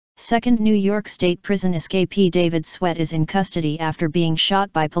Second New York State Prison escapee David Sweat is in custody after being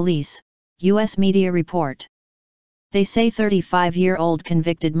shot by police, U.S. media report. They say 35-year-old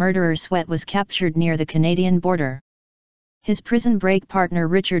convicted murderer Sweat was captured near the Canadian border. His prison break partner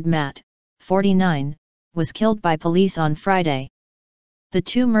Richard Matt, 49, was killed by police on Friday. The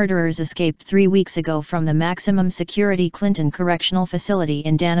two murderers escaped 3 weeks ago from the maximum security Clinton Correctional Facility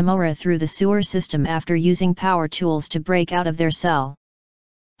in Dannemora through the sewer system after using power tools to break out of their cell.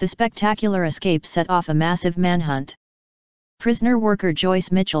 The spectacular escape set off a massive manhunt. Prisoner worker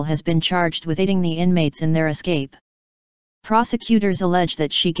Joyce Mitchell has been charged with aiding the inmates in their escape. Prosecutors allege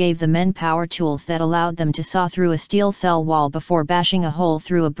that she gave the men power tools that allowed them to saw through a steel cell wall before bashing a hole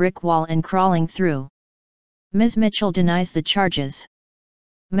through a brick wall and crawling through. Ms. Mitchell denies the charges.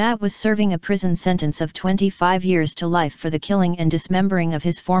 Matt was serving a prison sentence of 25 years to life for the killing and dismembering of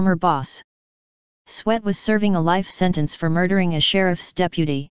his former boss. Sweat was serving a life sentence for murdering a sheriff's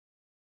deputy.